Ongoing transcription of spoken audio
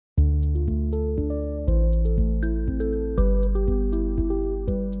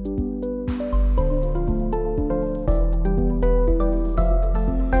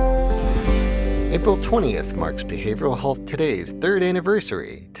April 20th marks Behavioral Health Today's third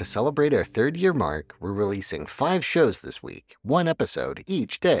anniversary. To celebrate our third-year mark, we're releasing 5 shows this week, 1 episode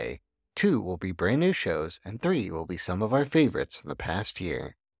each day. 2 will be brand new shows, and 3 will be some of our favorites from the past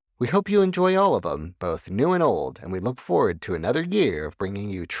year. We hope you enjoy all of them, both new and old, and we look forward to another year of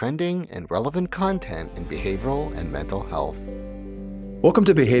bringing you trending and relevant content in behavioral and mental health. Welcome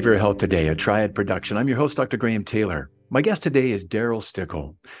to Behavioral Health Today, a Triad production. I'm your host, Dr. Graham Taylor. My guest today is Darryl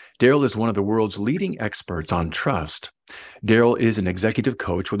Stickel. Darryl is one of the world's leading experts on trust. Darryl is an executive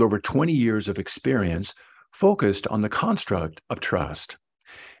coach with over 20 years of experience focused on the construct of trust.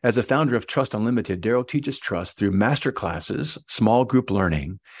 As a founder of Trust Unlimited, Darryl teaches trust through masterclasses, small group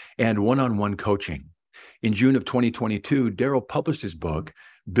learning, and one-on-one coaching. In June of 2022, Darryl published his book,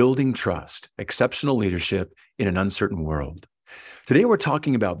 Building Trust: Exceptional Leadership in an Uncertain World. Today, we're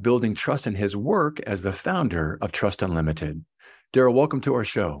talking about building trust in his work as the founder of Trust Unlimited. Darryl, welcome to our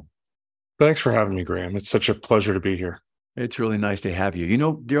show. Thanks for having me, Graham. It's such a pleasure to be here. It's really nice to have you. You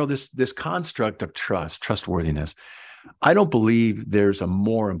know, Darryl, this construct of trust, trustworthiness, I don't believe there's a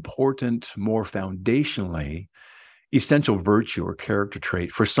more important, more foundationally essential virtue or character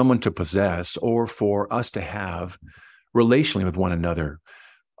trait for someone to possess or for us to have relationally with one another.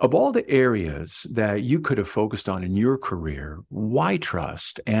 Of all the areas that you could have focused on in your career, why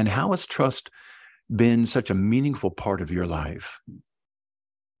trust, and how has trust been such a meaningful part of your life?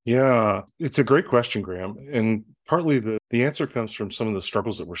 Yeah, it's a great question, Graham. And partly the answer comes from some of the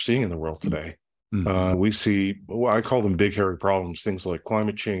struggles that we're seeing in the world today. Mm-hmm. We see, I call them big, hairy problems, things like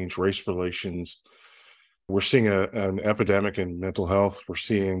climate change, race relations. We're seeing an epidemic in mental health. We're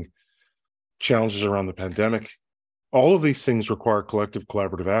seeing challenges around the pandemic. All of these things require collective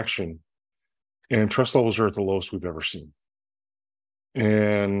collaborative action, and trust levels are at the lowest we've ever seen.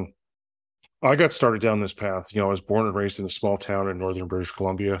 And I got started down this path. I was born and raised in a small town in northern British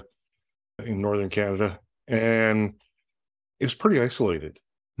Columbia, in northern Canada, and it was pretty isolated.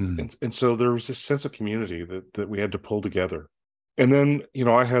 And so there was this sense of community that we had to pull together. And then,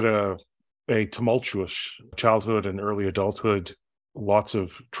 I had a tumultuous childhood and early adulthood, lots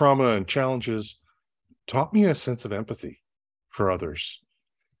of trauma and challenges, taught me a sense of empathy for others.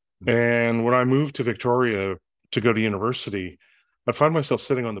 And when I moved to Victoria to go to university, I'd find myself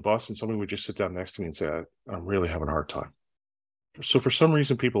sitting on the bus and somebody would just sit down next to me and say, I'm really having a hard time. So for some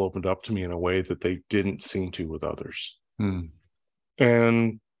reason, people opened up to me in a way that they didn't seem to with others.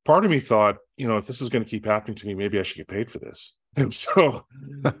 And part of me thought, if this is going to keep happening to me, maybe I should get paid for this. And so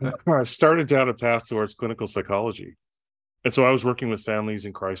I started down a path towards clinical psychology. And so I was working with families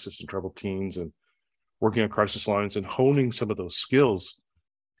in crisis and troubled teens and working on crisis lines and honing some of those skills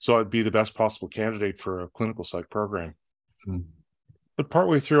so I'd be the best possible candidate for a clinical psych program. But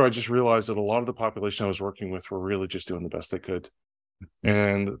partway through, I just realized that a lot of the population I was working with were really just doing the best they could.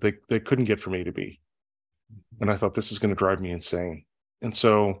 And they couldn't get from A to B. And I thought, this is going to drive me insane. And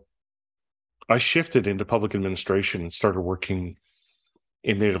so I shifted into public administration and started working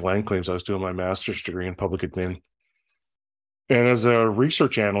in native land claims. I was doing my master's degree in public admin. And as a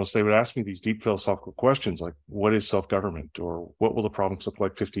research analyst, they would ask me these deep philosophical questions like, what is self-government? Or what will the province look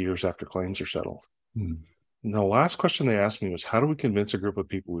like 50 years after claims are settled? And the last question they asked me was, how do we convince a group of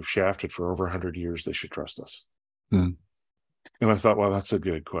people we've shafted for over 100 years they should trust us? And I thought, well, that's a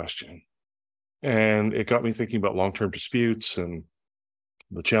good question. And it got me thinking about long-term disputes and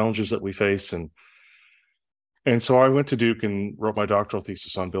the challenges that we face. And so I went to Duke and wrote my doctoral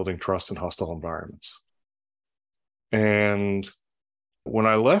thesis on building trust in hostile environments. And when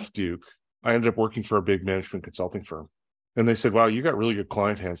I left Duke, I ended up working for a big management consulting firm. And they said, wow, you got really good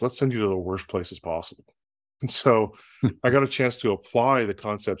client hands. Let's send you to the worst places possible. And so I got a chance to apply the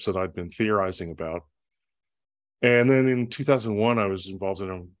concepts that I'd been theorizing about. And then in 2001, I was involved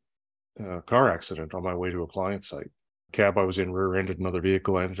in a car accident on my way to a client site. Cab I was in rear-ended another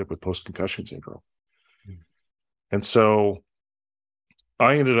vehicle. I ended up with post-concussion syndrome. And so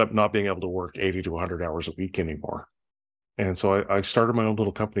I ended up not being able to work 80 to 100 hours a week anymore. And so I started my own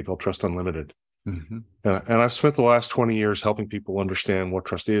little company called Trust Unlimited. And I've spent the last 20 years helping people understand what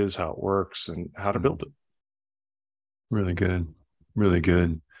trust is, how it works, and how to build it. Really good. Really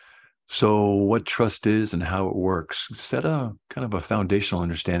good. So what trust is and how it works, set a kind of a foundational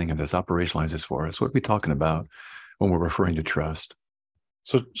understanding of this, operationalize this for us. What are we talking about when we're referring to trust?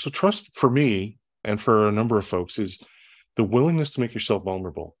 So trust for me and for a number of folks is the willingness to make yourself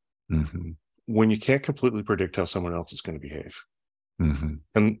vulnerable when you can't completely predict how someone else is going to behave.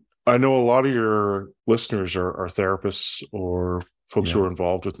 And I know a lot of your listeners are therapists or folks who are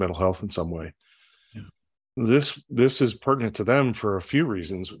involved with mental health in some way. This is pertinent to them for a few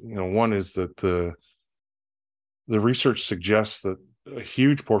reasons. One is that the research suggests that a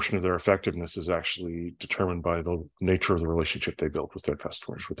huge portion of their effectiveness is actually determined by the nature of the relationship they build with their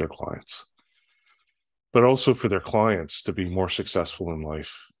customers, with their clients. But also for their clients to be more successful in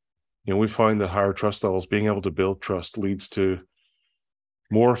life. We find that higher trust levels, being able to build trust, leads to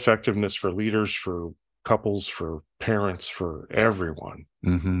more effectiveness for leaders, for couples, for parents, for everyone.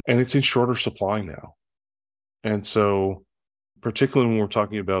 Mm-hmm. And it's in shorter supply now. And so, particularly when we're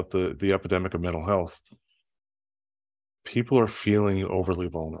talking about the epidemic of mental health, people are feeling overly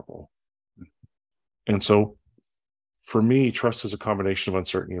vulnerable. And so, for me, trust is a combination of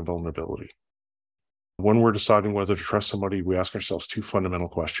uncertainty and vulnerability. When we're deciding whether to trust somebody, we ask ourselves two fundamental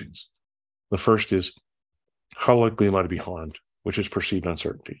questions. The first is, how likely am I to be harmed, which is perceived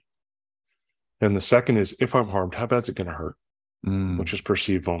uncertainty. And the second is, if I'm harmed, how bad is it going to hurt, which is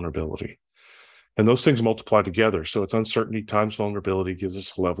perceived vulnerability. And those things multiply together. So it's uncertainty times vulnerability gives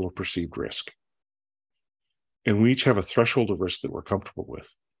us a level of perceived risk. And we each have a threshold of risk that we're comfortable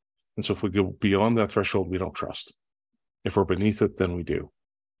with. And so if we go beyond that threshold, we don't trust. If we're beneath it, then we do.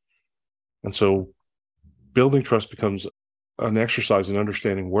 And so building trust becomes an exercise in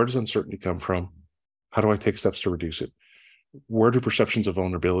understanding, where does uncertainty come from? How do I take steps to reduce it? Where do perceptions of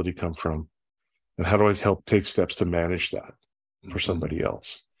vulnerability come from? And how do I help take steps to manage that for somebody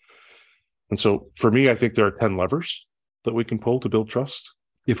else? And so for me, I think there are 10 levers that we can pull to build trust.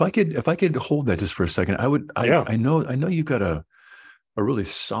 If I could hold that just for a second, I know you've got a really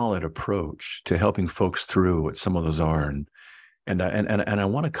solid approach to helping folks through what some of those are. And I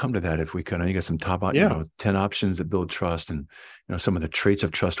want to come to that if we can. I think you got some top 10 options that build trust and some of the traits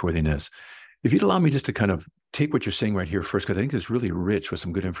of trustworthiness. If you'd allow me just to kind of take what you're saying right here first, because I think it's really rich with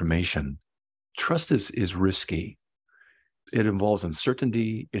some good information. Trust is risky. It involves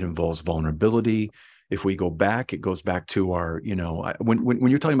uncertainty. It involves vulnerability. If we go back, it goes back to our, when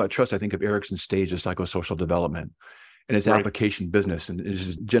you're talking about trust, I think of Erickson's stage of psychosocial development and his application business and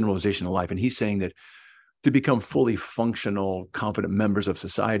his generalization of life. And he's saying that to become fully functional, confident members of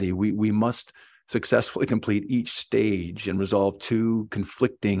society, we must successfully complete each stage and resolve two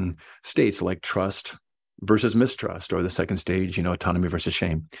conflicting states like trust versus mistrust, or the second stage, autonomy versus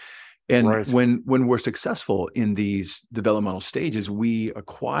shame. And when we're successful in these developmental stages, we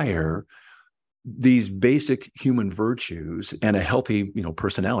acquire these basic human virtues and a healthy,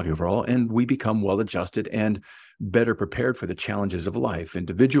 personality overall, and we become well-adjusted and better prepared for the challenges of life,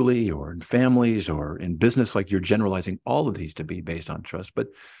 individually or in families or in business. Like, you're generalizing all of these to be based on trust. But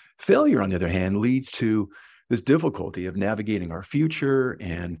failure, on the other hand, leads to this difficulty of navigating our future,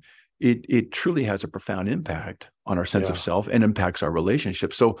 and it truly has a profound impact on our sense of self and impacts our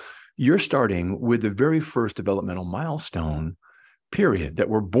relationships. So you're starting with the very first developmental milestone period that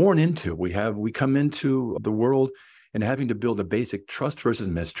we're born into. We come into the world and having to build a basic trust versus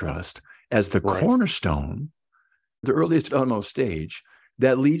mistrust as the cornerstone, the earliest developmental stage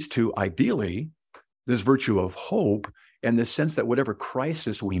that leads to, ideally, this virtue of hope and the sense that whatever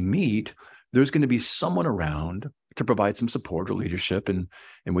crisis we meet, there's going to be someone around to provide some support or leadership, and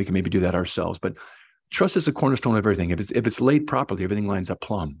we can maybe do that ourselves. But trust is the cornerstone of everything. If it's laid properly, everything lines up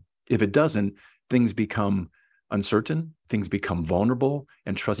plumb. If it doesn't, things become uncertain, things become vulnerable,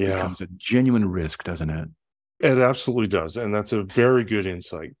 and trust becomes a genuine risk, doesn't it? It absolutely does. And that's a very good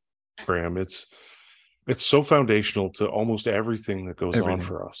insight, Graham. It's so foundational to almost everything that goes on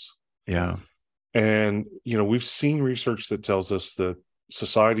for us. Yeah. And, we've seen research that tells us that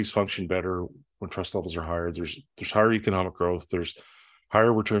societies function better when trust levels are higher. There's higher economic growth. There's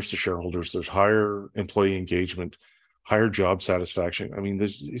higher returns to shareholders. There's higher employee engagement, higher job satisfaction. I mean,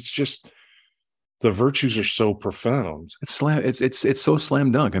 it's just, the virtues are so profound. It's so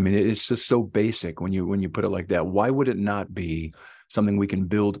slam dunk. I mean, it's just so basic when you put it like that. Why would it not be something we can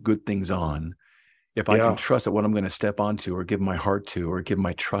build good things on? If I can trust that what I'm going to step onto or give my heart to or give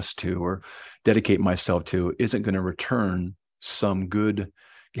my trust to or dedicate myself to isn't going to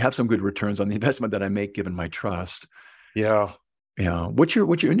have some good returns on the investment that I make given my trust. Yeah. Yeah. What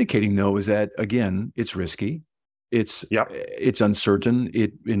you're indicating, though, is that, again, it's risky. It's uncertain.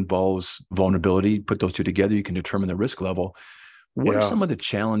 It involves vulnerability. Put those two together, you can determine the risk level. What are some of the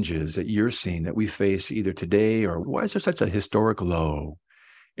challenges that you're seeing that we face either today, or why is there such a historic low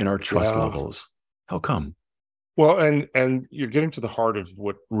in our trust levels? How come? Well, and you're getting to the heart of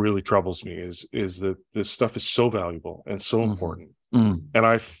what really troubles me is that this stuff is so valuable and so important. And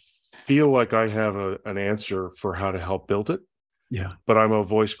I feel like I have an answer for how to help build it. Yeah. But I'm a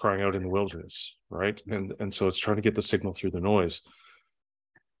voice crying out in the wilderness, right? And so it's trying to get the signal through the noise.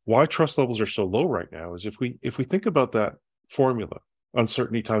 Why trust levels are so low right now is if we think about that formula,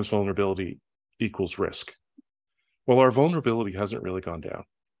 uncertainty times vulnerability equals risk. Well, our vulnerability hasn't really gone down,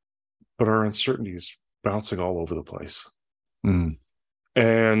 but our uncertainty is bouncing all over the place.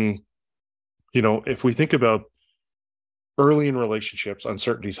 And, if we think about early in relationships,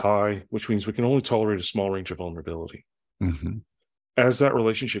 uncertainty is high, which means we can only tolerate a small range of vulnerability. Mm-hmm. As that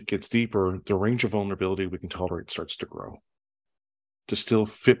relationship gets deeper, the range of vulnerability we can tolerate starts to grow to still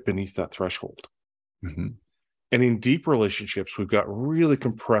fit beneath that threshold. Mm-hmm. And in deep relationships, we've got really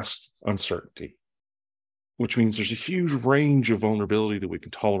compressed uncertainty, which means there's a huge range of vulnerability that we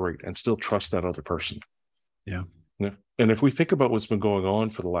can tolerate and still trust that other person. Yeah. And if we think about what's been going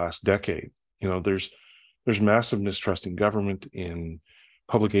on for the last decade, there's massive mistrust in government, in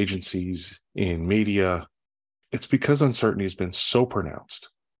public agencies, in media. It's because uncertainty has been so pronounced.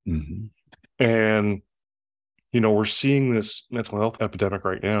 Mm-hmm. And, we're seeing this mental health epidemic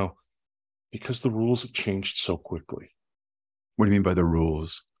right now because the rules have changed so quickly. What do you mean by the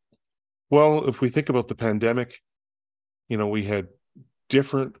rules? Well, if we think about the pandemic, we had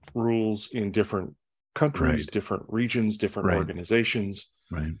different rules in different countries, Right. different regions, different Right. organizations.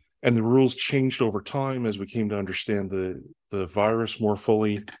 Right. And the rules changed over time as we came to understand the virus more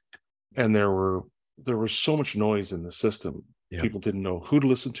fully. And there was so much noise in the system. Yeah. People didn't know who to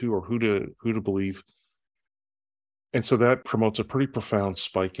listen to or who to believe. And so that promotes a pretty profound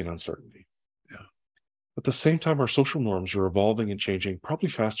spike in uncertainty. Yeah. At the same time, our social norms are evolving and changing probably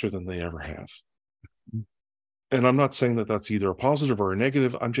faster than they ever have. Mm-hmm. And I'm not saying that that's either a positive or a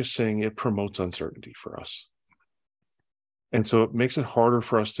negative. I'm just saying it promotes uncertainty for us. And so it makes it harder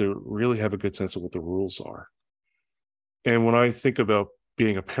for us to really have a good sense of what the rules are. And when I think about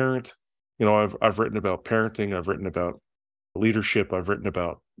being a parent, I've written about parenting, I've written about leadership, I've written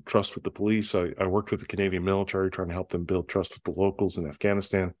about trust with the police. I worked with the Canadian military trying to help them build trust with the locals in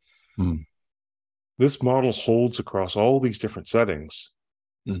Afghanistan. Mm. This model holds across all these different settings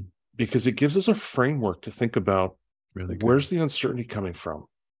because it gives us a framework to think about Really good. Where's the uncertainty coming from?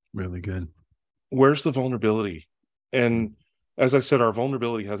 Really good. Where's the vulnerability? And as I said, our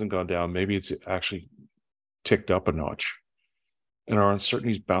vulnerability hasn't gone down. Maybe it's actually ticked up a notch. And our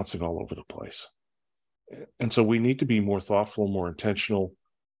uncertainty is bouncing all over the place. And so we need to be more thoughtful, more intentional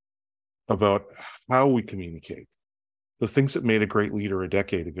about how we communicate. The things that made a great leader a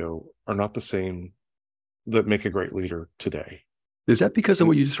decade ago are not the same that make a great leader today. Is that because of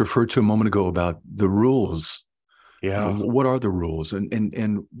what you just referred to a moment ago about the rules? Yeah. What are the rules?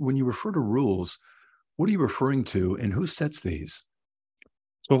 And when you refer to rules, what are you referring to and who sets these?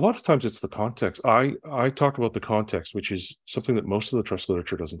 So a lot of times it's the context. I talk about the context, which is something that most of the trust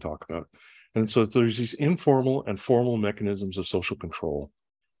literature doesn't talk about. And so there's these informal and formal mechanisms of social control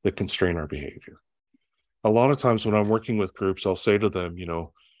that constrain our behavior. A lot of times when I'm working with groups, I'll say to them,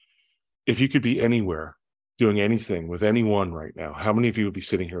 if you could be anywhere, doing anything with anyone right now, how many of you would be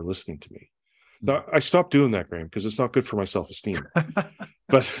sitting here listening to me? Now, I stopped doing that, Graham, because it's not good for my self-esteem.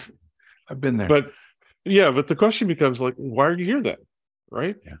 But I've been there. But the question becomes like, why are you here then?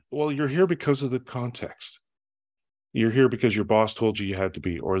 Right? Yeah. Well, you're here because of the context. You're here because your boss told you had to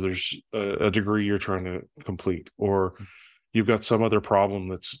be, or there's a degree you're trying to complete, or you've got some other problem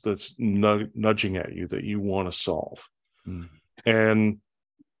that's nudging at you that you want to solve. And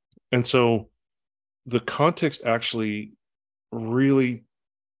so the context actually really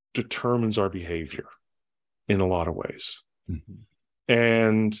determines our behavior in a lot of ways.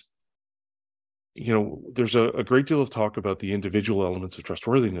 And there's a great deal of talk about the individual elements of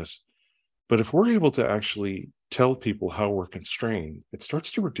trustworthiness, but if we're able to actually tell people how we're constrained, it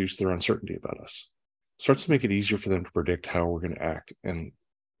starts to reduce their uncertainty about us. It starts to make it easier for them to predict how we're going to act and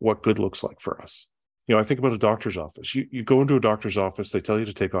what good looks like for us. I think about a doctor's office. You go into a doctor's office, they tell you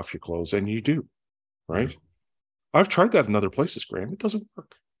to take off your clothes, and you do, right? I've tried that in other places, Graham. It doesn't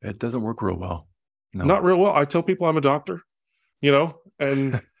work. It doesn't work real well. No. Not real well. I tell people I'm a doctor,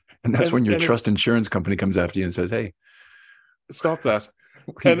 and and that's when your trust insurance company comes after you and says, hey, stop that.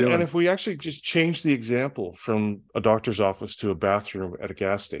 And if we actually just change the example from a doctor's office to a bathroom at a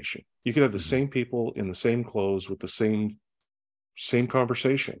gas station, you could have the same people in the same clothes with the same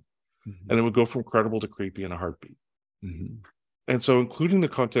conversation. And it would go from credible to creepy in a heartbeat. And so including the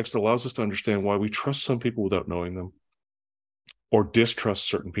context allows us to understand why we trust some people without knowing them or distrust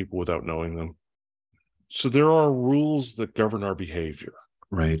certain people without knowing them. So there are rules that govern our behavior.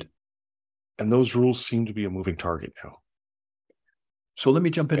 Right. And those rules seem to be a moving target now. So let me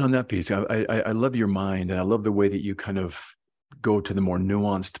jump in on that piece. I love your mind, and I love the way that you kind of go to the more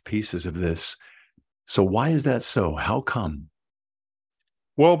nuanced pieces of this. So why is that so? How come?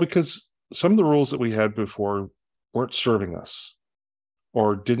 Well, because some of the rules that we had before weren't serving us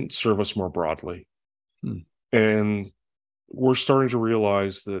or didn't serve us more broadly. And we're starting to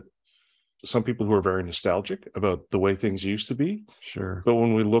realize that some people who are very nostalgic about the way things used to be. Sure. But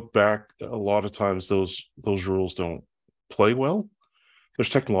when we look back, a lot of times those rules don't play well. There's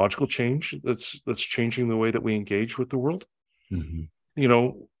technological change that's changing the way that we engage with the world. Mm-hmm. You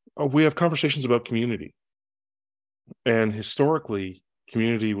know, we have conversations about community, and historically,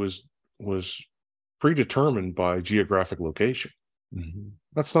 community was predetermined by geographic location. Mm-hmm.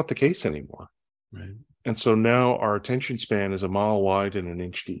 That's not the case anymore. Right. And so now our attention span is a mile wide and an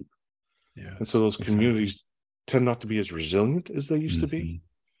inch deep. Yeah. And so those communities tend not to be as resilient as they used to be.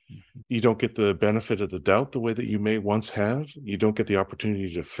 You don't get the benefit of the doubt the way that you may once have. You don't get the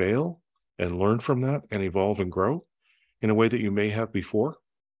opportunity to fail and learn from that and evolve and grow in a way that you may have before.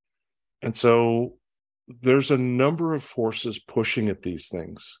 And so there's a number of forces pushing at these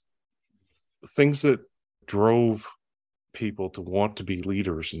things that drove people to want to be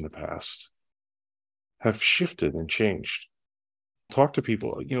leaders in the past have shifted and changed. Talk to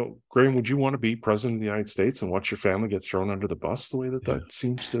people. You know, Graham, would you want to be president of the United States and watch your family get thrown under the bus the way that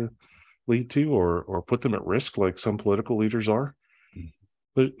seems to lead to, or put them at risk like some political leaders are?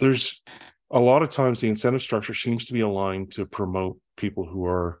 There's a lot of times the incentive structure seems to be aligned to promote people who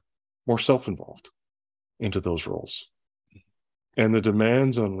are more self-involved into those roles. And the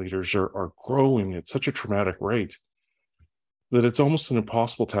demands on leaders are growing at such a traumatic rate that it's almost an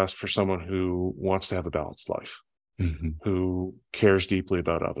impossible task for someone who wants to have a balanced life. Mm-hmm. Who cares deeply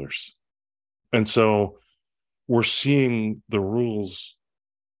about others. And so we're seeing the rules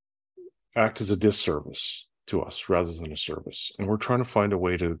act as a disservice to us rather than a service. And we're trying to find a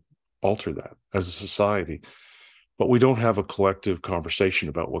way to alter that as a society. But we don't have a collective conversation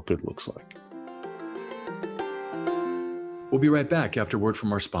about what good looks like. We'll be right back after word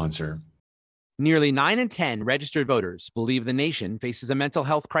from our sponsor. Nearly 9 in 10 registered voters believe the nation faces a mental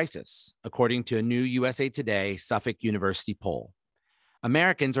health crisis, according to a new USA Today Suffolk University poll.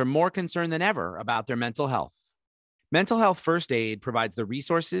 Americans are more concerned than ever about their mental health. Mental Health First Aid provides the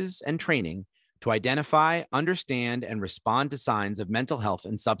resources and training to identify, understand, and respond to signs of mental health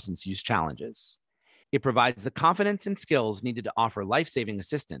and substance use challenges. It provides the confidence and skills needed to offer life-saving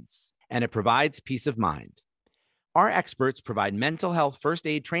assistance, and it provides peace of mind. Our experts provide mental health first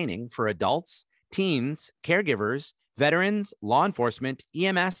aid training for adults, teens, caregivers, veterans, law enforcement,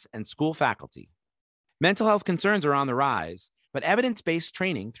 EMS, and school faculty. Mental health concerns are on the rise, but evidence-based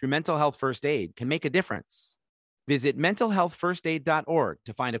training through mental health first aid can make a difference. Visit mentalhealthfirstaid.org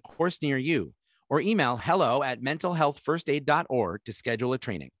to find a course near you, or email hello@mentalhealthfirstaid.org to schedule a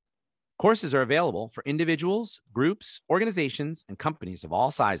training. Courses are available for individuals, groups, organizations, and companies of all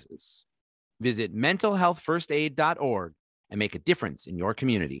sizes. Visit mentalhealthfirstaid.org and make a difference in your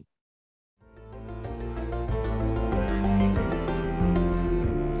community.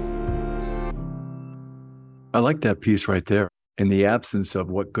 I like that piece right there. In the absence of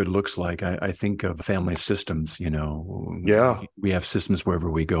what good looks like, I think of family systems, you know. Yeah. We have systems wherever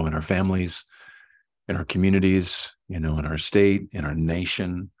we go in our families, in our communities, you know, in our state, in our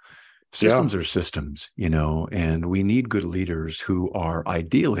nation. Systems are systems, you know, and we need good leaders who are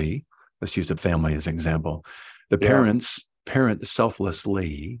ideally, let's use a family as an example, the parents parent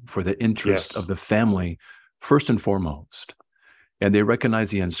selflessly for the interest of the family first and foremost. And they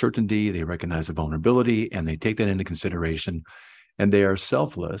recognize the uncertainty, they recognize the vulnerability, and they take that into consideration. And they are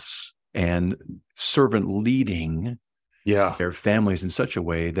selfless and servant leading their families in such a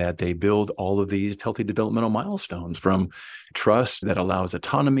way that they build all of these healthy developmental milestones, from trust that allows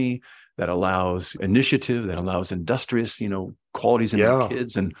autonomy, that allows initiative, that allows industrious, you know, qualities in their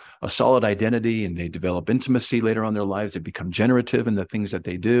kids, and a solid identity. And they develop intimacy later on in their lives. They become generative in the things that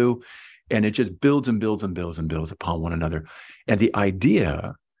they do. And it just builds and builds and builds and builds upon one another. And the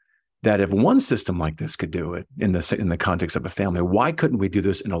idea that if one system like this could do it in the context of a family, why couldn't we do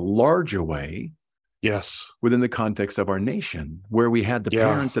this in a larger way? Yes. Within the context of our nation, where we had the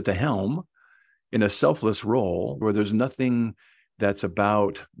parents at the helm in a selfless role, where there's nothing that's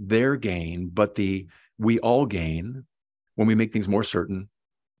about their gain, but we all gain when we make things more certain.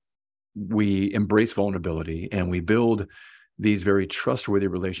 We embrace vulnerability and we build these very trustworthy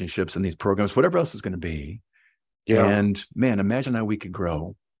relationships and these programs, whatever else is going to be. And man, imagine how we could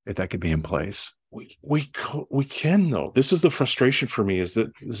grow if that could be in place. We can, though. This is the frustration for me, is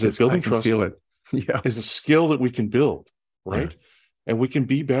that building trust is a skill that we can build, right? And we can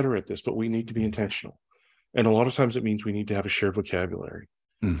be better at this, but we need to be intentional. And a lot of times it means we need to have a shared vocabulary.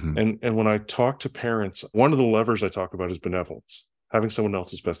 Mm-hmm. And when I talk to parents, one of the levers I talk about is benevolence, having someone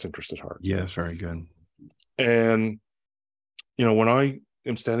else's best interest at heart. Yes, very good. And you know, when I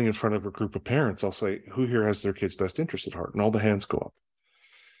am standing in front of a group of parents, I'll say, who here has their kid's best interest at heart? And all the hands go up.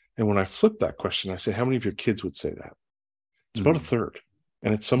 And when I flip that question, I say, how many of your kids would say that? It's about a third.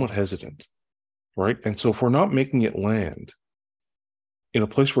 And it's somewhat hesitant, right? And so if we're not making it land in a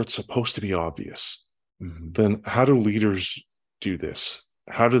place where it's supposed to be obvious, then how do leaders do this?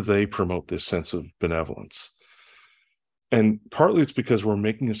 How do they promote this sense of benevolence? And partly it's because we're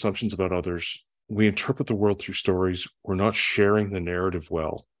making assumptions about others. We interpret the world through stories. We're not sharing the narrative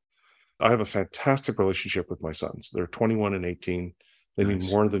well. I have a fantastic relationship with my sons. They're 21 and 18. They mean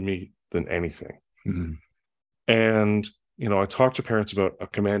more than me than anything. Mm-hmm. And, I talk to parents about a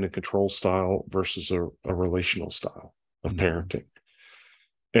command and control style versus a relational style of parenting.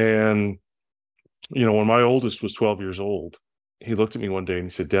 And, when my oldest was 12 years old, he looked at me one day and he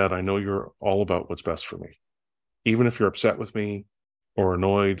said, "Dad, I know you're all about what's best for me. Even if you're upset with me or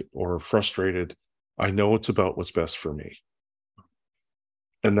annoyed or frustrated, I know it's about what's best for me."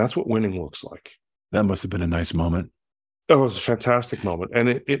 And that's what winning looks like. That must have been a nice moment. Oh, it was a fantastic moment. And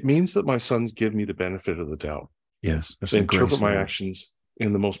it means that my sons give me the benefit of the doubt. Yes. They interpret my actions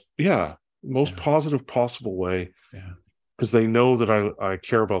in the most positive possible way. Yeah. Because they know that I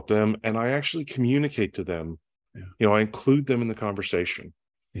care about them, and I actually communicate to them. Yeah. I include them in the conversation.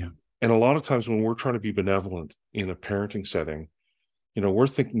 Yeah. And a lot of times when we're trying to be benevolent in a parenting setting, we're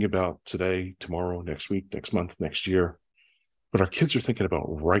thinking about today, tomorrow, next week, next month, next year, but our kids are thinking about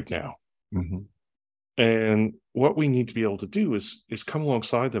right now. Mm-hmm. And what we need to be able to do is come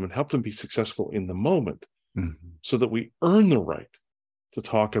alongside them and help them be successful in the moment, so that we earn the right to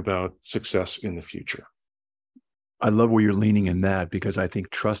talk about success in the future. I love where you're leaning in that, because I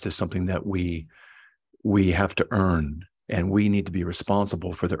think trust is something that we have to earn, and we need to be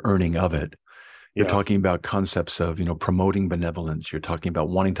responsible for the earning of it. You're talking about concepts of, promoting benevolence. You're talking about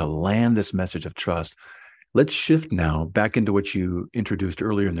wanting to land this message of trust. Let's shift now back into what you introduced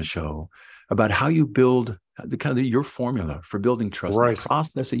earlier in the show about how you build your formula for building trust, the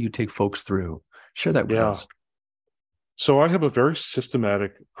process that you take folks through. Share that with us. So I have a very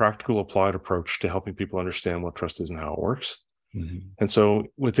systematic, practical, applied approach to helping people understand what trust is and how it works. Mm-hmm. And so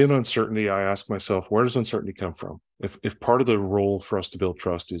within uncertainty, I ask myself, where does uncertainty come from? If part of the role for us to build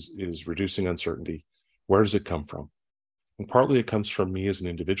trust is reducing uncertainty, where does it come from? And partly it comes from me as an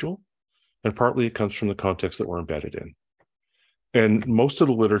individual, and partly it comes from the context that we're embedded in. And most of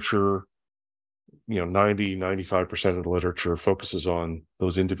the literature, 95% of the literature focuses on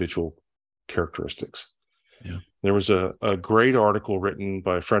those individual characteristics. Yeah. There was a great article written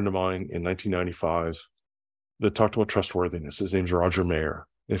by a friend of mine in 1995 that talked about trustworthiness. His name's Roger Mayer,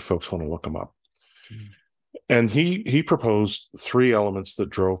 if folks want to look him up. And he proposed 3 elements that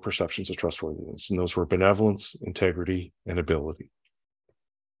drove perceptions of trustworthiness, and those were benevolence, integrity, and ability.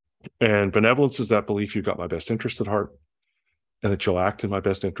 And benevolence is that belief you've got my best interest at heart and that you'll act in my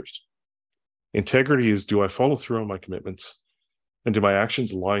best interest. Integrity is, do I follow through on my commitments, and do my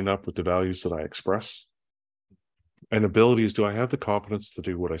actions line up with the values that I express? And ability is, do I have the competence to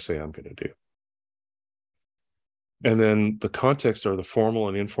do what I say I'm going to do? And then the context are the formal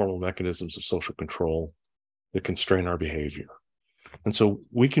and informal mechanisms of social control that constrain our behavior. And so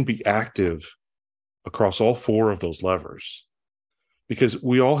we can be active across all 4 of those levers, because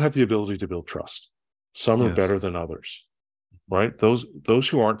we all have the ability to build trust. Some are better than others, right? Those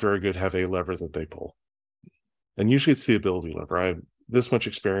who aren't very good have a lever that they pull. And usually it's the ability lever. I have this much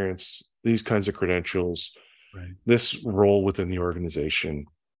experience, these kinds of credentials, this role within the organization.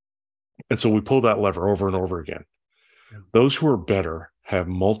 And so we pull that lever over and over again. Those who are better have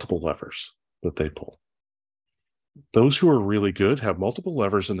multiple levers that they pull. Those who are really good have multiple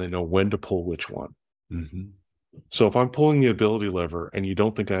levers, and they know when to pull which one. Mm-hmm. So if I'm pulling the ability lever and you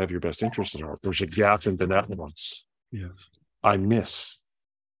don't think I have your best interest at heart, there's a gap in benevolence. Yes. I miss.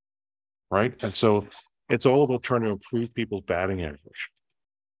 Right? And so it's all about trying to improve people's batting average.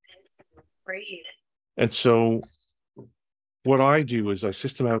 Great. And so what I do is I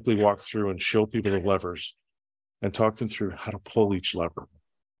systematically walk through and show people the levers and talk them through how to pull each lever.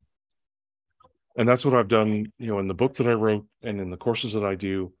 And that's what I've done, in the book that I wrote and in the courses that I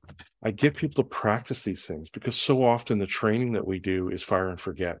do. I get people to practice these things, because so often the training that we do is fire and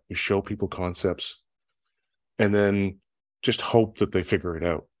forget. We show people concepts and then just hope that they figure it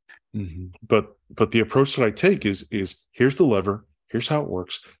out. Mm-hmm. But the approach that I take is here's the lever, here's how it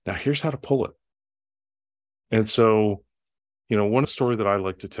works. Now here's how to pull it. And so, one story that I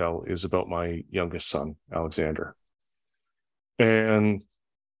like to tell is about my youngest son, Alexander. And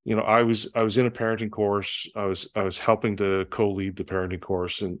I was in a parenting course. I was helping to co-lead the parenting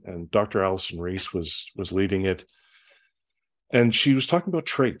course, and Dr. Allison Reese was leading it. And she was talking about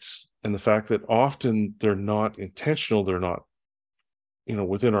traits and the fact that often they're not intentional. They're not,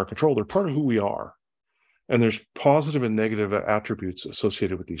 within our control. They're part of who we are. And there's positive and negative attributes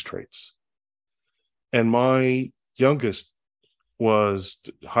associated with these traits. And my youngest was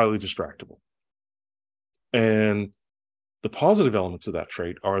highly distractible. And the positive elements of that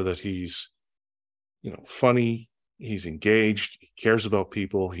trait are that he's, funny, He's engaged. He cares about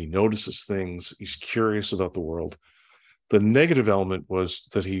people. He notices things. He's curious about the world. The negative element was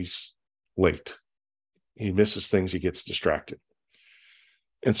that he's late. He misses things. He gets distracted.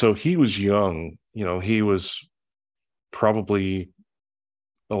 And so he was young. He was probably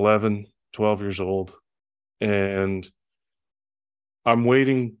 11, 12 years old. And I'm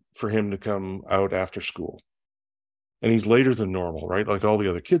waiting for him to come out after school. And he's later than normal, right? Like all the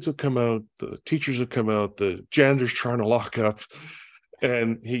other kids have come out, the teachers have come out, the janitor's trying to lock up,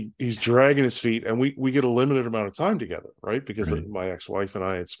 and he's dragging his feet. And we get a limited amount of time together, right? Because Right. my ex-wife and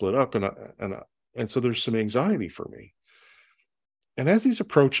I had split up, and so there's some anxiety for me. And as he's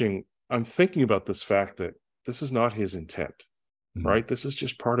approaching, I'm thinking about this fact that this is not his intent, Mhm. right? This is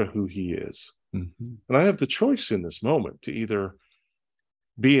just part of who he is. Mhm. And I have the choice in this moment to either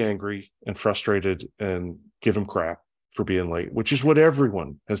be angry and frustrated and give him crap for being late, which is what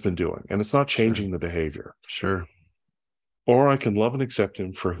everyone has been doing. And it's not changing the behavior. Sure. Or I can love and accept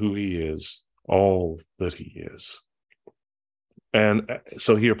him for who he is, all that he is. And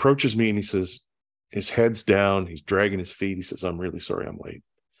so he approaches me and he says, his head's down, he's dragging his feet. He says, "I'm really sorry I'm late."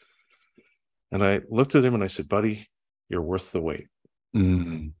 And I looked at him and I said, "Buddy, you're worth the wait."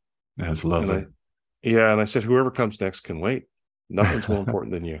 That's lovely. And I said, "Whoever comes next can wait. Nothing's more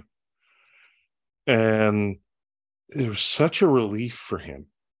important than you." And it was such a relief for him.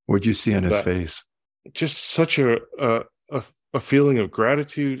 What'd you see on his face? Just such a feeling of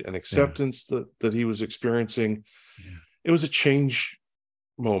gratitude and acceptance that he was experiencing. Yeah. It was a change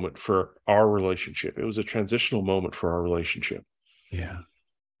moment for our relationship. It was a transitional moment for our relationship. Yeah.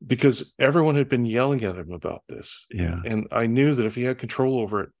 Because everyone had been yelling at him about this. Yeah. And I knew that if he had control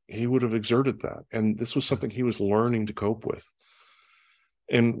over it, he would have exerted that. And this was something he was learning to cope with.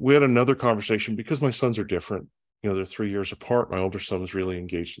 And we had another conversation because my sons are different. They're 3 years apart. My older son was really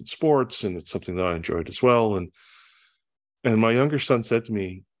engaged in sports, and it's something that I enjoyed as well. And my younger son said to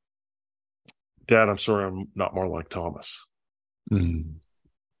me, "Dad, I'm sorry I'm not more like Thomas."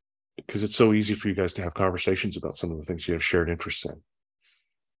 Because it's so easy for you guys to have conversations about some of the things you have shared interests in.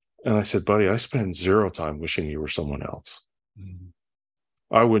 And I said, "Buddy, I spend zero time wishing you were someone else.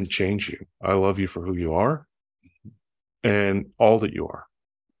 I wouldn't change you. I love you for who you are and all that you are."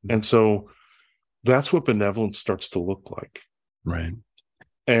 And so that's what benevolence starts to look like. Right.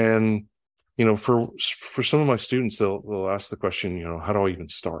 And, for some of my students, they'll ask the question, how do I even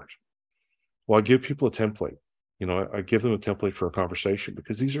start? Well, I give people a template. I give them a template for a conversation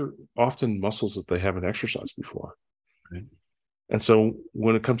because these are often muscles that they haven't exercised before. Right. And so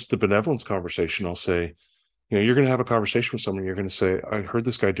when it comes to the benevolence conversation, I'll say, you're going to have a conversation with someone. You're going to say, "I heard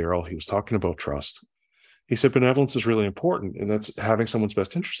this guy, Darryl, he was talking about trust. He said benevolence is really important, and that's having someone's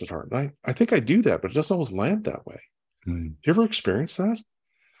best interest at heart." And I think I do that, but it doesn't always land that way. Do you ever experience that?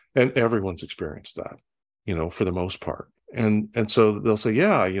 And everyone's experienced that, for the most part. And so they'll say,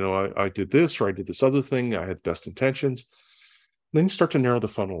 "Yeah, I did this, or I did this other thing. I had best intentions." Then you start to narrow the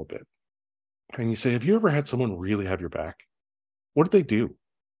funnel a bit. And you say, "Have you ever had someone really have your back? What did they do?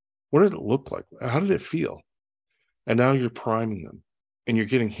 What did it look like? How did it feel?" And now you're priming them, and you're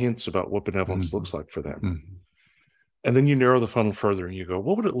getting hints about what benevolence looks like for them. And then you narrow the funnel further and you go,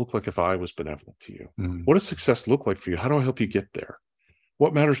 "What would it look like if I was benevolent to you? What does success look like for you? How do I help you get there?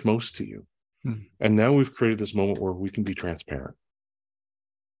 What matters most to you?" And now we've created this moment where we can be transparent.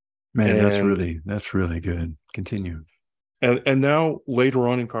 Man, that's really good. Continue. And now later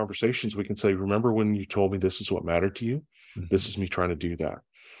on in conversations, we can say, "Remember when you told me this is what mattered to you? This is me trying to do that."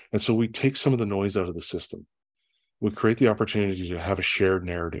 And so we take some of the noise out of the system. We create the opportunity to have a shared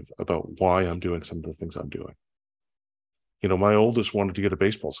narrative about why I'm doing some of the things I'm doing. My oldest wanted to get a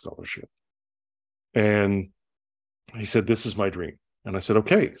baseball scholarship. And he said, "This is my dream." And I said,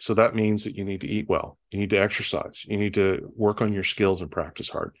 "Okay, so that means that you need to eat well. You need to exercise. You need to work on your skills and practice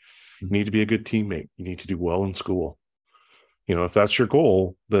hard. You need to be a good teammate. You need to do well in school. If that's your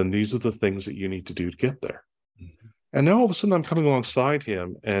goal, then these are the things that you need to do to get there." And now all of a sudden I'm coming alongside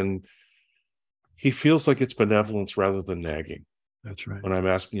him and he feels like it's benevolence rather than nagging. That's right. When I'm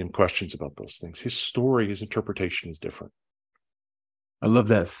asking him questions about those things, his story, his interpretation is different. I love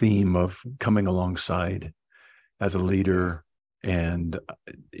that theme of coming alongside as a leader. And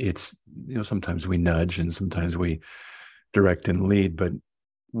it's, sometimes we nudge and sometimes we direct and lead, but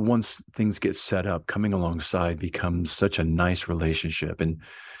once things get set up, coming alongside becomes such a nice relationship. And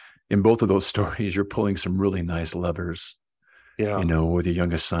in both of those stories, you're pulling some really nice levers, with your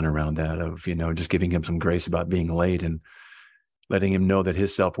youngest son around that of, just giving him some grace about being late and letting him know that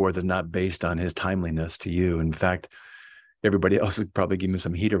his self-worth is not based on his timeliness to you. In fact, everybody else is probably giving him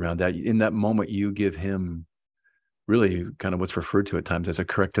some heat around that. In that moment, you give him really kind of what's referred to at times as a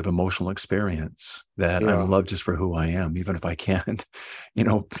corrective emotional experience, that I'm loved just for who I am, even if I can't,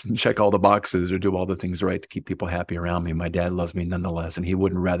 check all the boxes or do all the things right to keep people happy around me. My dad loves me nonetheless, and he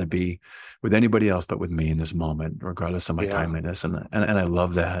wouldn't rather be with anybody else but with me in this moment, regardless of my timeliness. And I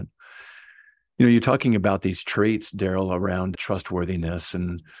love that. You're talking about these traits, Darryl, around trustworthiness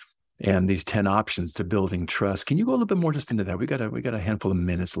and these 10 options to building trust. Can you go a little bit more just into that? We got a handful of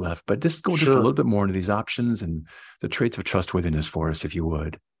minutes left, but just go just a little bit more into these options and the traits of trustworthiness for us, if you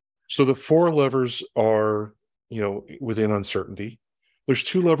would. So the 4 levers are, within uncertainty. There's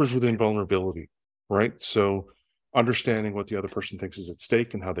 2 levers within vulnerability, right? So understanding what the other person thinks is at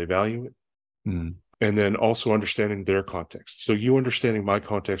stake and how they value it. Mm. And then also understanding their context. So you understanding my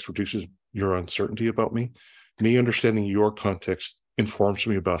context reduces your uncertainty about me. Me understanding your context informs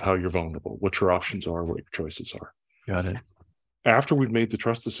me about how you're vulnerable, what your options are, what your choices are. Got it. After we've made the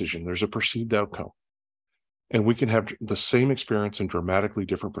trust decision, there's a perceived outcome. And we can have the same experience and dramatically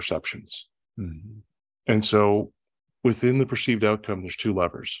different perceptions. Mm-hmm. And so within the perceived outcome, there's 2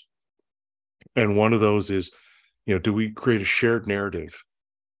 levers. And one of those is, do we create a shared narrative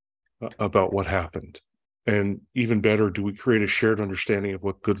about what happened? And even better, do we create a shared understanding of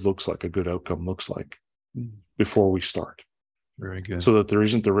what good looks like, a good outcome looks like before we start? Very good. So that there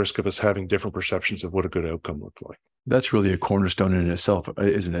isn't the risk of us having different perceptions of what a good outcome looked like. That's really a cornerstone in itself,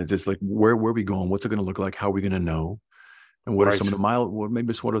 isn't it? It's like, where are we going? What's it going to look like? How are we going to know? And what are some of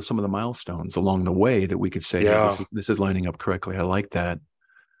what are some of the milestones along the way that we could say, hey, this is lining up correctly? I like that.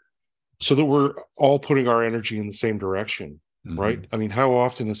 So that we're all putting our energy in the same direction, right? I mean, how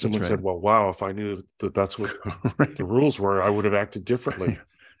often has someone said, well, wow, if I knew that that's what the rules were, I would have acted differently.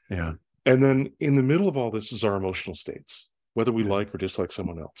 Yeah. And then in the middle of all this is our emotional states, whether we like or dislike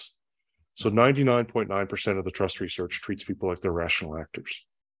someone else. So 99.9% of the trust research treats people like they're rational actors.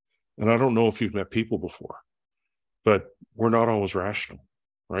 And I don't know if you've met people before, but we're not always rational,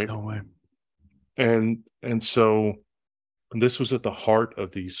 right? No way. And so this was at the heart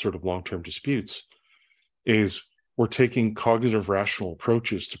of these sort of long-term disputes, is we're taking cognitive rational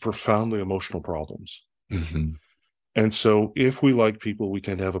approaches to profoundly emotional problems. Mm-hmm. And so if we like people, we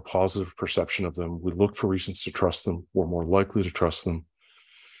tend to have a positive perception of them. We look for reasons to trust them. We're more likely to trust them.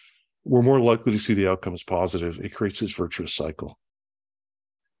 We're more likely to see the outcome as positive. It creates this virtuous cycle.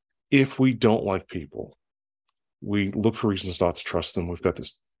 If we don't like people, we look for reasons not to trust them. We've got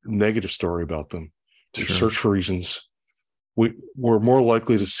this negative story about them. We search for reasons. We're more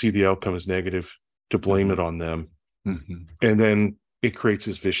likely to see the outcome as negative, to blame it on them. Mm-hmm. And then it creates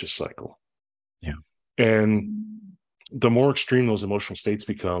this vicious cycle. Yeah. And the more extreme those emotional states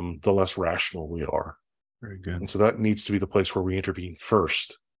become, the less rational we are. Very good. And so that needs to be the place where we intervene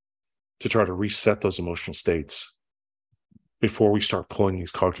first, to try to reset those emotional states before we start pulling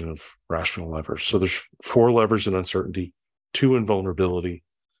these cognitive rational levers. So there's 4 levers in uncertainty, 2 in vulnerability,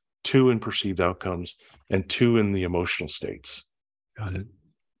 2 in perceived outcomes, and 2 in the emotional states. Got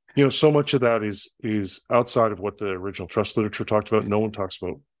it. So much of that is outside of what the original trust literature talked about. No one talks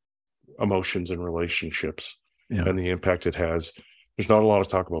about emotions and relationships and the impact it has. There's not a lot of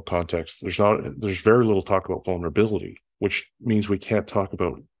talk about context. There's very little talk about vulnerability, which means we can't talk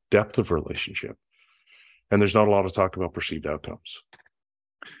about depth of relationship. And there's not a lot of talk about perceived outcomes.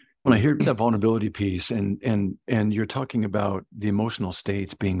 When I hear that vulnerability piece and you're talking about the emotional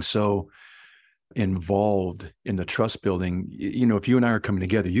states being so involved in the trust building, if you and I are coming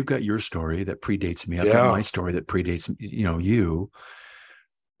together, you've got your story that predates me. I've got my story that predates, you.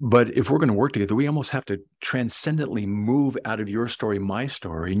 But if we're going to work together, we almost have to transcendently move out of your story, my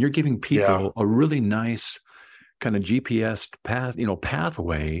story. And you're giving people a really nice kind of GPS path,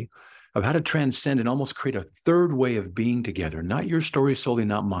 pathway of how to transcend and almost create a third way of being together. Not your story solely,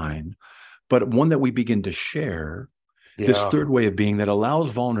 not mine, but one that we begin to share. This third way of being that allows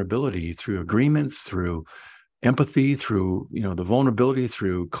vulnerability through agreements, through empathy, through, the vulnerability,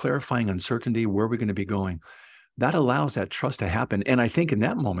 through clarifying uncertainty, where we're going to be going. That allows that trust to happen. And I think in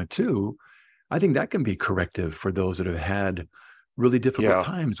that moment too, I think that can be corrective for those that have had really difficult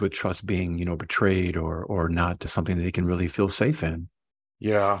times with trust being, betrayed or not to something that they can really feel safe in.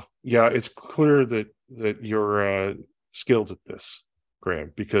 Yeah. It's clear that you're skilled at this,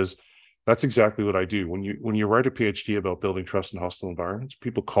 Graham, because that's exactly what I do. When you write a PhD about building trust in hostile environments,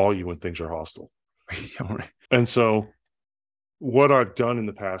 people call you when things are hostile. Right. And so what I've done in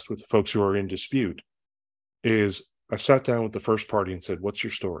the past with the folks who are in dispute is I've sat down with the first party and said, what's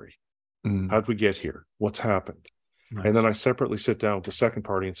your story? How'd we get here? What's happened? Nice. And then I separately sit down with the second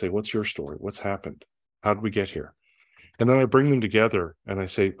party and say, what's your story? What's happened? How'd we get here? And then I bring them together and I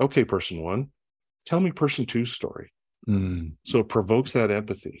say, okay, person 1, tell me person 2's story. So it provokes that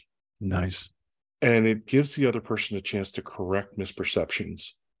empathy. Nice. And it gives the other person a chance to correct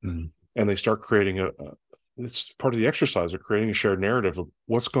misperceptions. And they start creating it's part of the exercise of creating a shared narrative of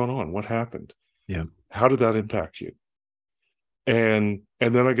what's going on, what happened. Yeah. How did that impact you? And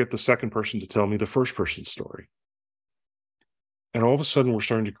then I get the second person to tell me the first person's story. And all of a sudden, we're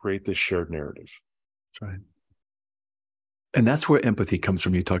starting to create this shared narrative. That's right. And that's where empathy comes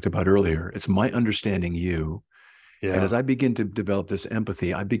from. You talked about earlier. It's my understanding you. Yeah. And as I begin to develop this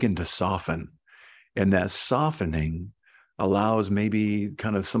empathy, I begin to soften. And that softening allows maybe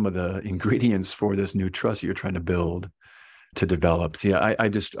kind of some of the ingredients for this new trust you're trying to build to develop. So yeah, I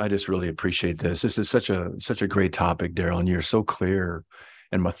just really appreciate this. This is such a great topic, Darryl, and you're so clear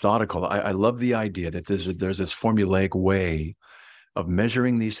and methodical. I love the idea that there's this formulaic way of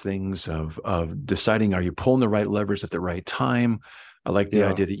measuring these things, of deciding, are you pulling the right levers at the right time? I like the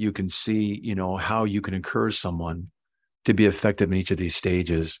idea that you can see, how you can encourage someone to be effective in each of these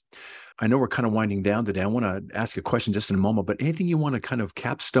stages. I know we're kind of winding down today. I want to ask a question just in a moment, but anything you want to kind of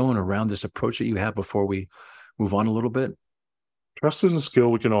capstone around this approach that you have before we move on a little bit? Trust is a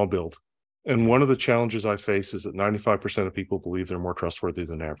skill we can all build. And one of the challenges I face is that 95% of people believe they're more trustworthy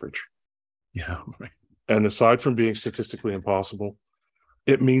than average. Yeah, right. And aside from being statistically impossible,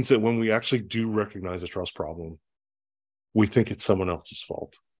 it means that when we actually do recognize a trust problem, we think it's someone else's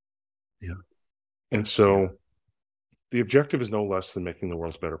fault. Yeah. And so the objective is no less than making the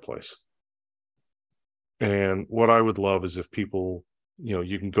world a better place. And what I would love is if people,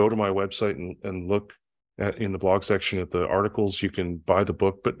 you can go to my website and look in the blog section at the articles, you can buy the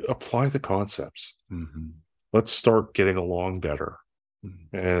book, but apply the concepts. Mm-hmm. Let's start getting along better.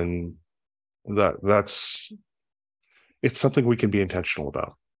 Mm-hmm. And it's something we can be intentional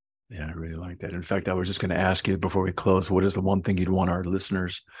about. Yeah, I really like that. In fact, I was just going to ask you before we close, what is the one thing you'd want our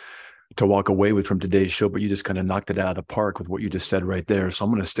listeners to walk away with from today's show? But you just kind of knocked it out of the park with what you just said right there. So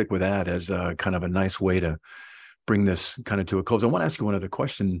I'm going to stick with that as kind of a nice way to bring this kind of to a close. I want to ask you one other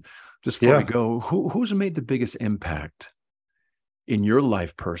question just before we go. Who's made the biggest impact in your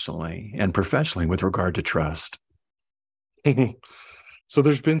life personally and professionally with regard to trust? So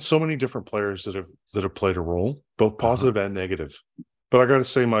there's been so many different players that have played a role, both positive and negative. But I got to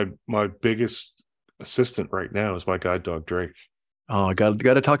say, my biggest assistant right now is my guide dog, Drake. Oh, I got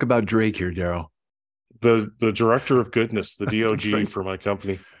to talk about Drake here, Darryl. The director of goodness, the DOG right. for my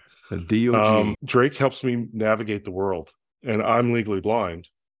company. The DOG. Drake helps me navigate the world, and I'm legally blind.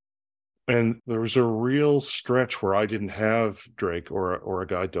 And there was a real stretch where I didn't have Drake or a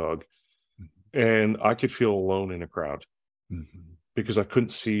guide dog, and I could feel alone in a crowd because I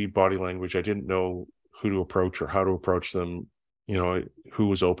couldn't see body language. I didn't know who to approach or how to approach them. Who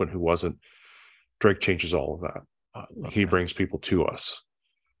was open, who wasn't. Drake changes all of that. He brings people to us,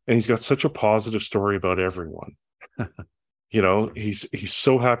 and he's got such a positive story about everyone. He's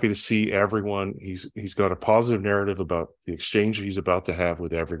so happy to see everyone. He's got a positive narrative about the exchange he's about to have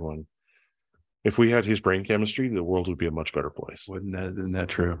with everyone. If we had his brain chemistry, the world would be a much better place. Isn't that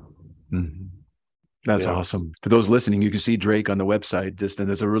true? Mm-hmm. That's awesome. For those listening, you can see Drake on the website. And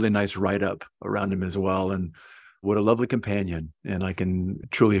there's a really nice write-up around him as well. And what a lovely companion. And I can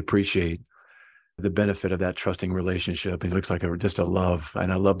truly appreciate the benefit of that trusting relationship. He looks like just a love.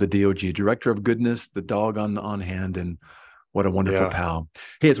 And I love the DOG, Director of Goodness, the dog on hand, and what a wonderful pal.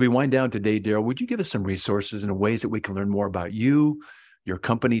 Hey, as we wind down today, Darryl, would you give us some resources and ways that we can learn more about you, your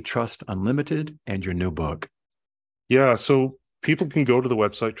company, Trust Unlimited, and your new book? Yeah, so people can go to the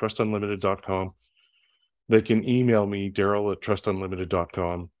website, trustunlimited.com. They can email me, Darryl at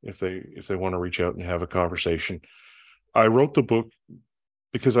trustunlimited.com, if they want to reach out and have a conversation. I wrote the book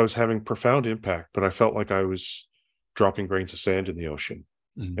because I was having profound impact, but I felt like I was dropping grains of sand in the ocean.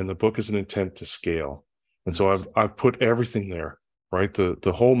 Mm-hmm. And the book is an intent to scale. And so I've put everything there, right?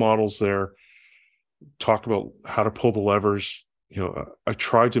 The whole model's there. Talk about how to pull the levers. I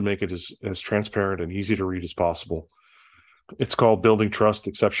tried to make it as transparent and easy to read as possible. It's called Building Trust,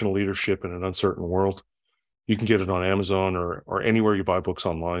 Exceptional Leadership in an Uncertain World. You can get it on Amazon or anywhere you buy books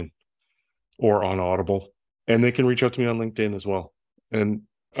online or on Audible. And they can reach out to me on LinkedIn as well. And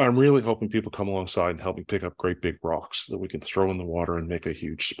I'm really hoping people come alongside and help me pick up great big rocks that we can throw in the water and make a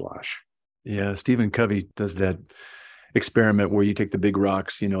huge splash. Yeah, Stephen Covey does that experiment where you take the big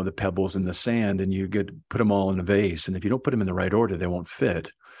rocks, the pebbles and the sand, and you put them all in a vase. And if you don't put them in the right order, they won't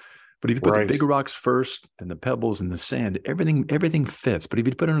fit. But if you put the big rocks first, then the pebbles and the sand, everything fits. But if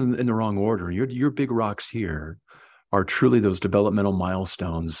you put them in the wrong order, your big rocks here are truly those developmental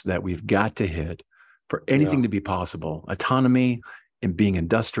milestones that we've got to hit for anything to be possible. Autonomy and being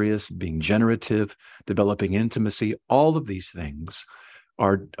industrious, being generative, developing intimacy, all of these things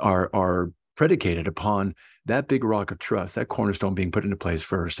are predicated upon that big rock of trust, that cornerstone being put into place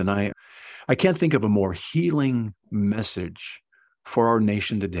first. And I can't think of a more healing message for our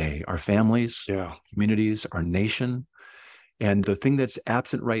nation today, our families, communities, our nation. And the thing that's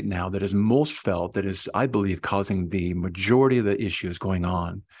absent right now that is most felt, that is, I believe, causing the majority of the issues going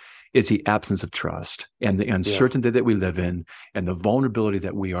on, is the absence of trust and the uncertainty that we live in and the vulnerability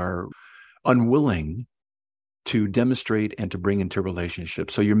that we are unwilling to demonstrate and to bring into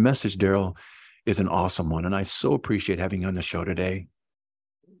relationships. So your message, Darryl, is an awesome one. And I so appreciate having you on the show today.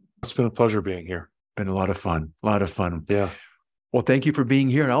 It's been a pleasure being here. Been a lot of fun. Yeah. Well, thank you for being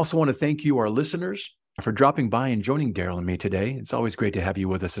here. And I also want to thank you, our listeners, for dropping by and joining Darryl and me today. It's always great to have you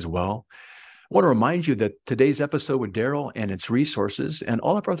with us as well. I want to remind you that today's episode with Darryl and its resources and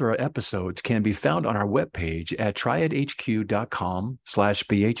all of our other episodes can be found on our webpage at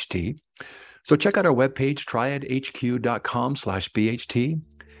triadhq.com/BHT. So check out our webpage, triadhq.com/BHT,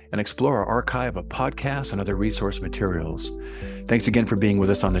 and explore our archive of podcasts and other resource materials. Thanks again for being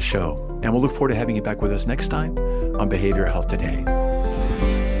with us on the show, and we'll look forward to having you back with us next time on Behavioral Health Today.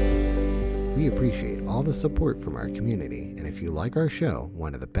 We appreciate all the support from our community, and if you like our show,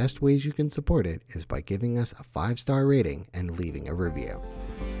 one of the best ways you can support it is by giving us a 5-star rating and leaving a review.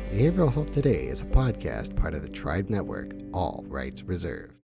 Behavioral Health Today is a podcast part of the Tribe Network, all rights reserved.